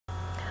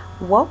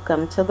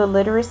Welcome to the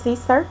Literacy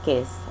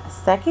Circus,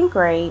 2nd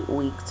grade,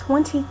 week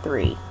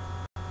 23.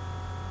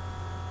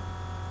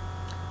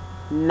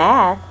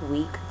 Math,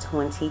 week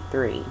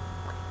 23.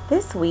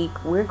 This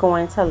week we're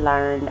going to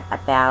learn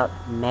about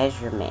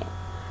measurement,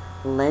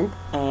 length,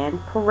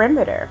 and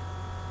perimeter.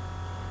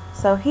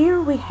 So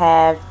here we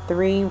have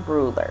 3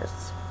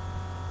 rulers.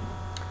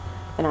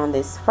 And on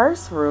this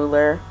first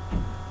ruler,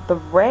 the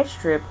red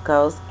strip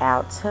goes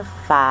out to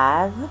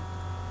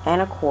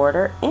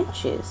 5¼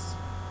 inches.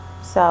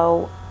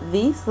 So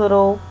these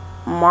little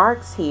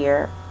marks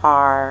here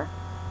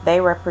they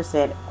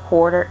represent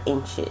 1/4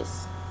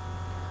 inches.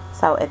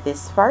 So at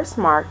this first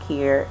mark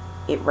here,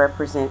 it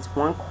represents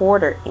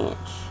 1/4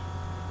 inch.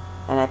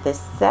 And at this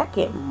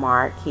second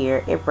mark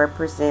here, it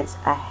represents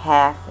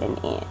 1/2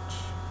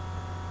 inch.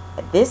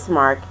 At this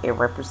mark, it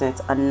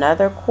represents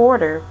another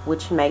 1/4,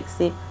 which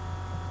makes it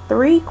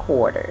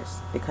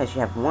 3/4, because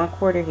you have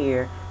 1/4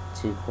 here,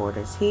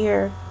 2/4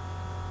 here,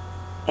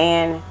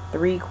 and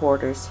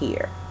 3/4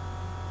 here.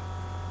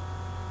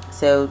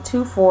 So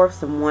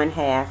 2/4 and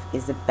 1/2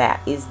 is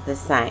the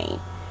same.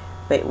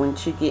 But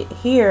once you get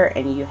here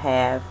and you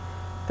have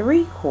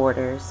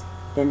 3/4,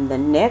 then the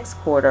next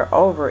quarter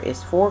over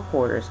is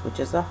 4/4, which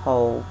is a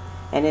whole,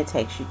 and it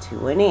takes you to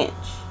 1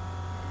 inch.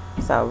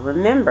 So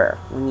remember,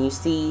 when you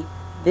see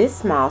this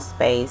small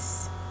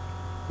space,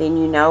 then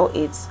you know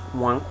it's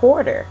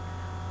 1/4.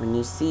 When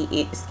you see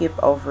it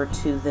skip over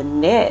to the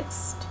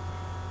next,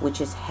 which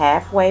is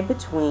halfway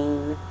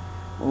between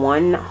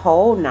one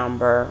whole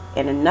number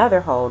and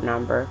another whole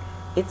number,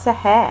 it's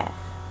 1/2.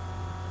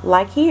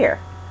 Like here,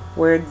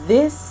 where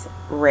this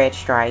red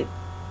stripe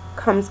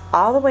comes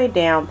all the way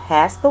down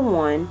past the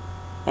 1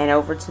 and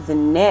over to the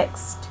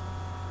next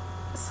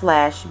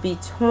slash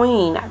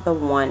between the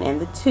 1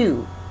 and the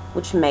 2,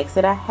 which makes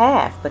it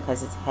 1/2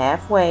 because it's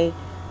halfway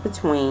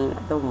between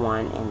the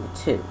 1 and the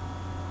 2.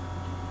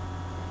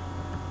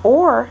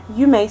 Or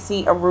you may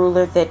see a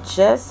ruler that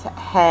just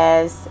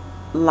has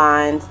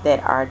lines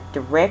that are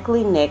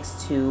directly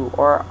next to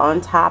or on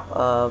top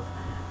of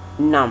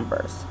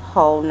numbers,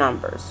 whole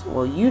numbers.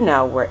 Well, you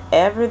know,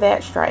 wherever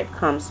that stripe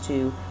comes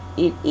to,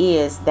 it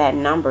is that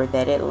number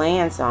that it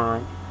lands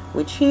on,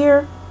 which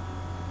here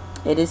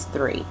it is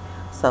 3.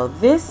 So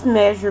this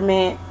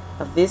measurement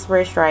of this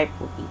red stripe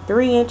would be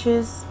 3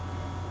 inches.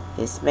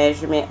 This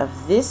measurement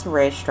of this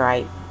red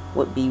stripe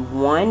would be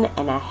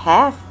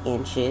 1½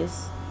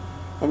 inches.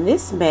 And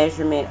this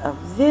measurement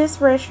of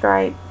this red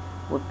stripe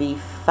would be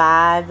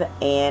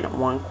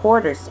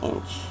 5¼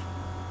 inch.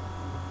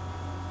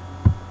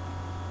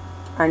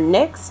 Our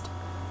next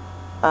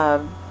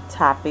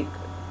topic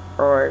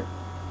or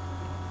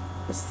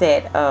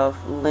set of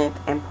length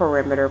and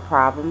perimeter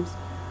problems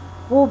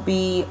will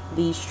be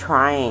these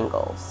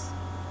triangles.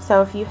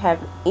 So if you have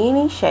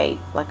any shape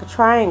like a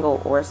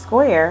triangle or a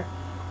square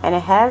and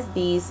it has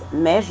these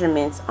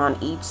measurements on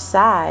each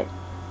side,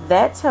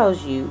 that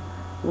tells you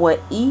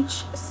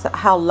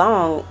how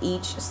long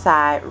each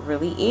side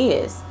really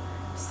is.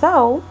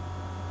 So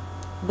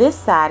this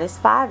side is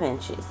 5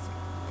 inches,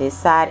 this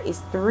side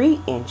is 3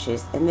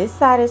 inches, and this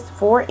side is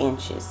 4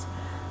 inches.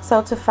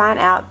 So to find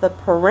out the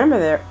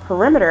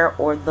perimeter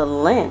or the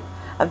length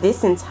of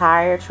this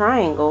entire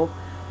triangle,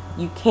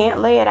 you can't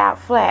lay it out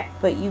flat,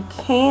 but you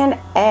can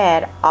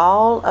add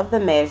all of the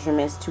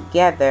measurements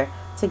together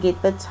to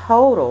get the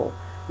total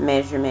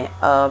measurement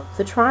of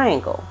the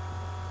triangle.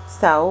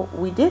 So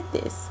we did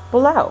this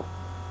below.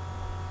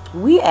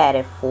 We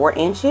added 4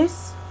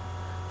 inches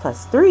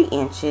plus 3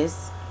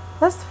 inches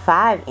plus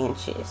 5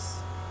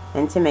 inches.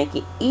 And to make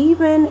it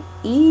even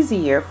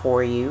easier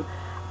for you,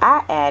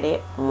 I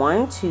added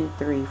 1, 2,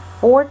 3,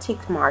 4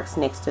 tick marks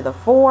next to the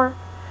 4.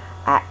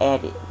 I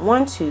added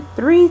 1, 2,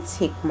 3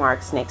 tick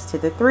marks next to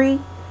the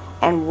 3.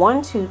 And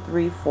 1, 2,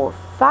 3, 4,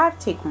 5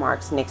 tick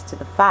marks next to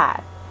the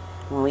 5.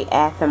 When we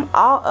add them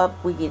all up,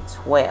 we get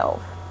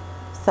 12.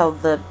 So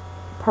the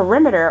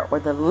perimeter or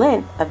the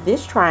length of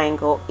this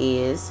triangle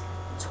is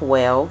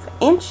 12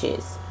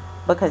 inches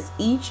because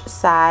each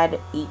side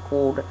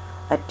equaled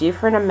a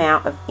different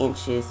amount of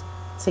inches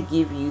to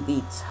give you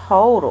the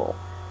total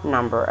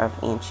number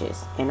of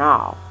inches in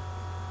all.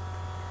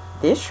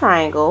 This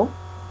triangle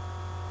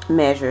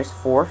measures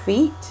 4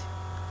 feet,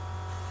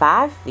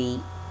 5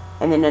 feet,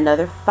 and then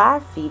another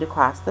 5 feet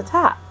across the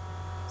top.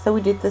 So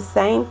we did the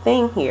same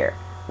thing here.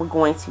 We're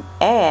going to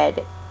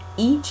add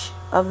each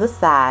of the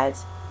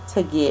sides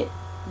to get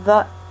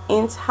the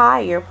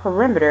entire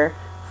perimeter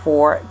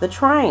for the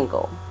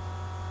triangle.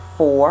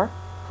 4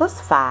 plus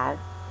 5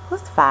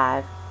 plus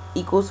 5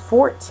 equals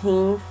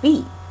 14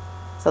 feet.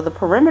 So the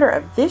perimeter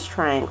of this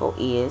triangle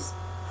is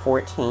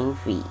 14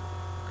 feet.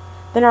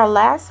 Then our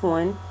last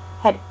one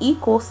had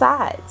equal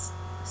sides.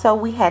 So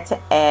we had to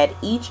add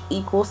each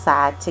equal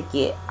side to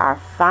get our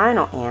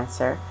final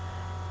answer.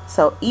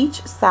 So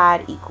each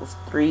side equals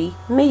 3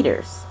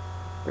 meters.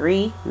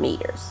 3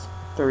 meters.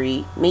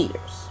 3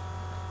 meters.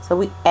 So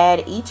we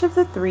add each of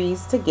the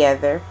 3's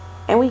together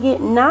and we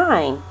get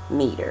 9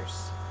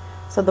 meters.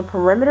 So the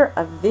perimeter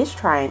of this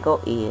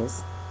triangle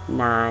is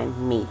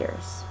 9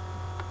 meters.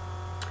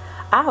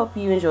 I hope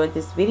you enjoyed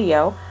this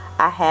video.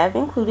 I have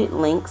included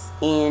links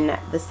in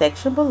the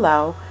section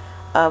below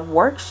of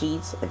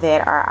worksheets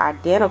that are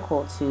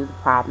identical to the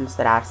problems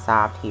that I've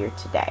solved here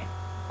today.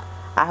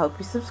 I hope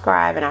you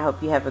subscribe, and I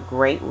hope you have a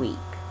great week.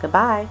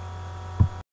 Goodbye.